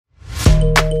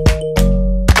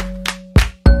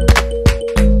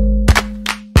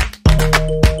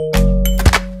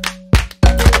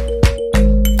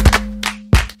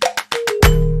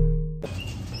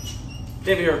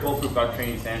David here at Bulletproof Dog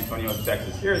Training, San Antonio,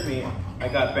 Texas. Here's me. I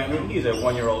got Bentley. He's a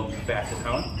 1-year-old Basset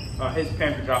Hound. His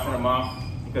parents are dropping him off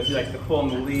because he likes to pull on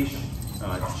the leash,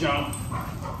 jump.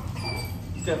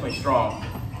 He's definitely strong.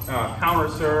 Counter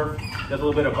serve, does a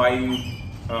little bit of biting.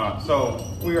 So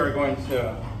we are going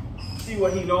to see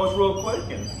what he knows real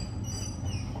quick. And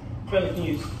Bentley, can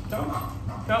you come?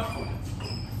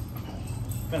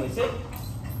 Bentley, sit.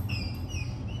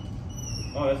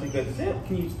 Oh, that's a good sit.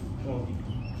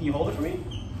 Can you hold it for me?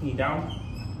 Can you down?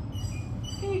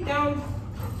 Can you down?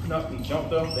 No, can you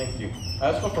jump though? Thank you.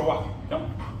 Let's go for a walk. Jump.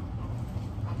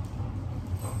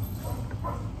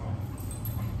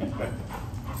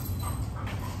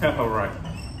 All right.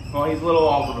 Well, he's a little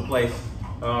all over the place.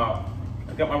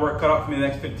 I've got my work cut out for me the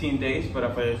next 15 days, but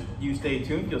if you stay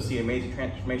tuned, you'll see a major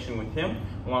transformation with him,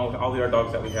 along with all the other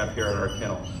dogs that we have here at our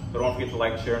kennel. So don't forget to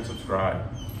like, share, and subscribe.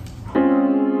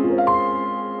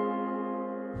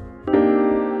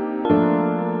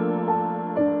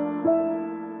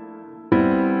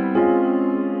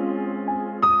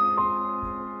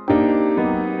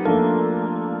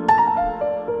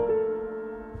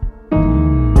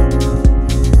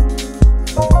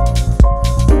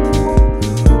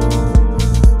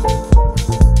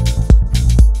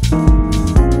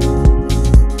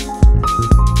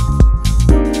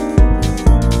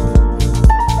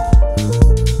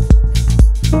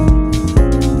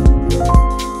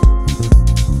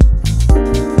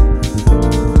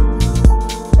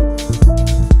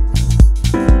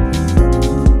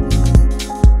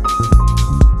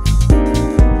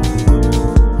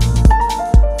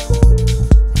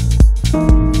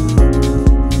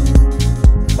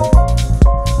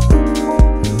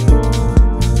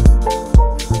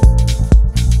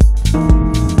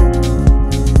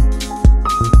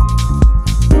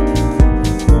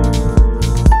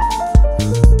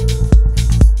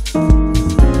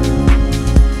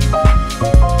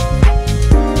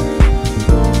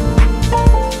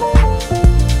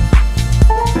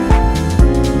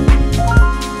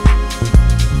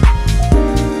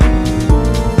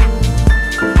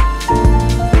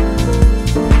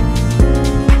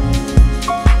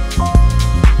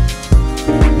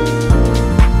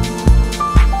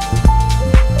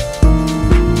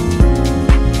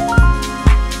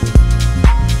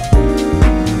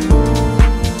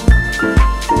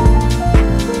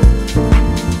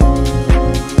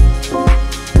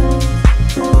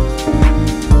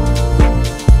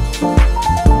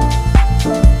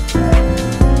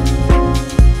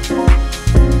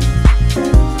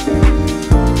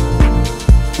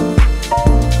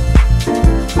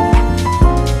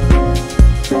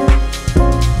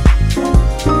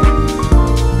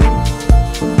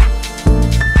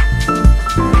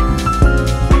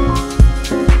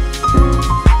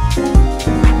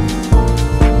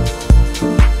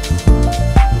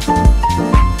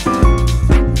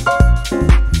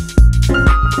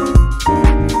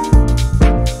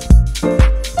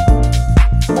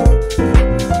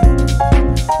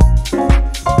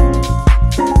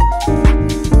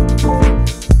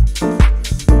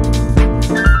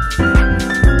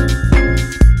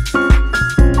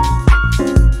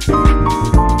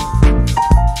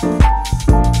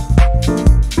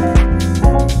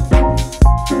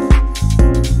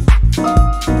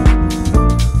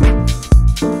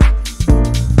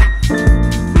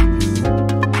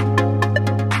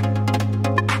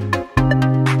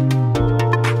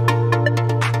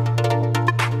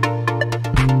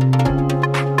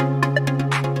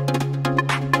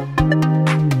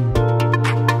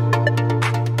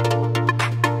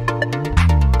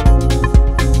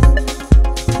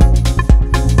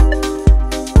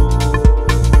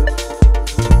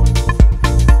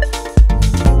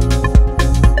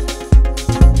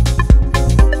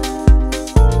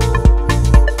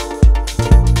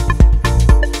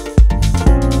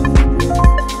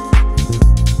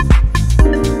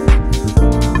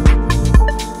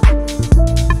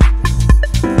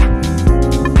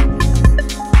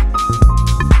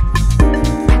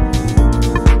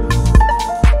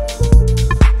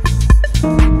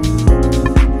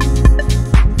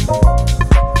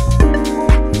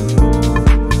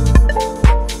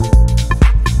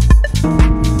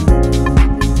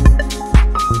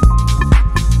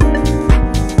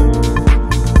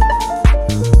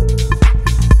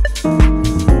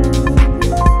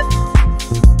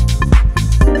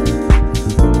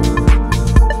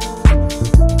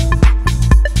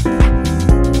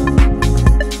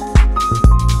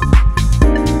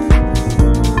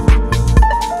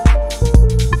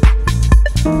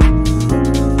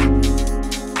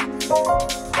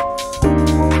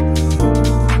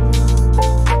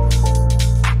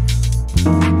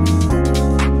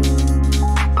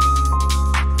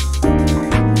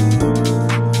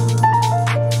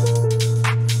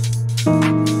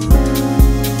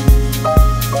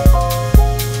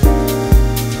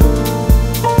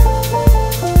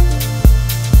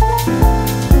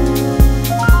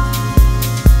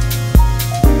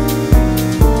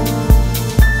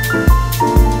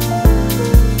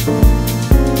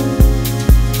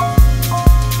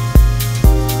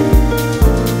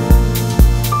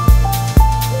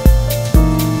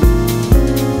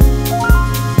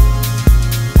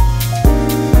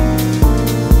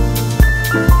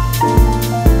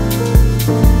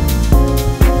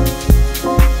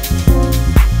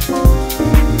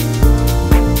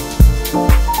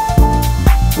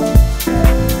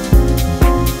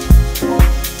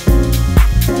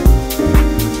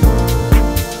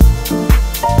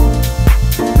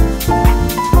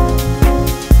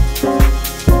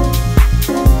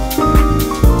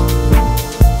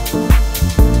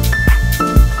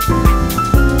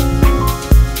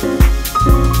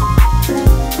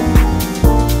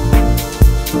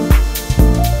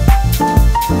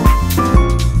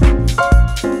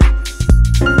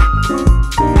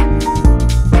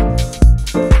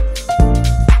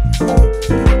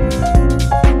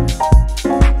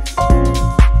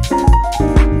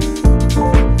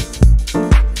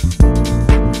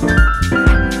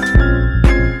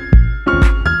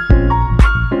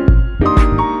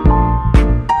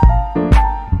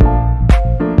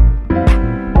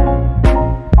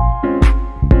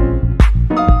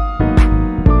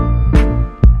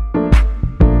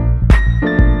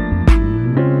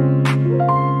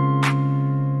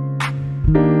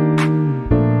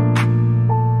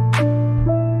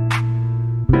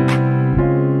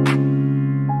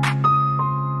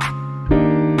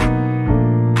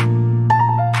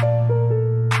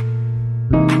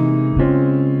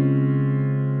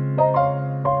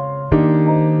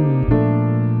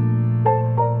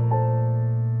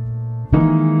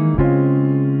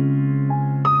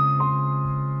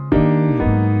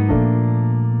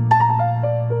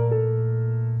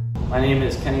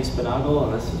 Spinagle,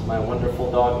 and this is my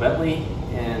wonderful dog Bentley,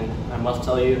 and I must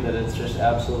tell you that it's just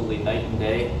absolutely night and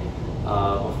day.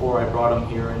 Before I brought him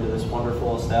here into this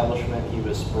wonderful establishment, he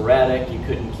was sporadic. You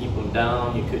couldn't keep him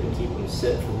down, you couldn't keep him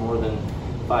sit for more than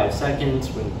 5 seconds.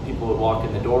 When people would walk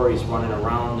in the door, he's running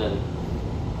around, and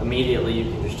immediately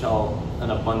you can just tell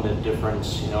an abundant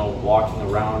difference, you know, walking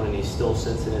around, and he still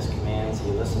sits in his commands.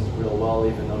 He listens real well,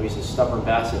 even though he's a stubborn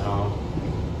Basset Hound.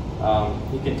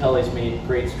 You can tell he's made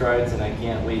great strides, and I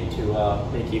can't wait to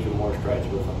make even more strides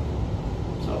with him.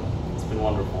 So it's been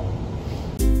wonderful.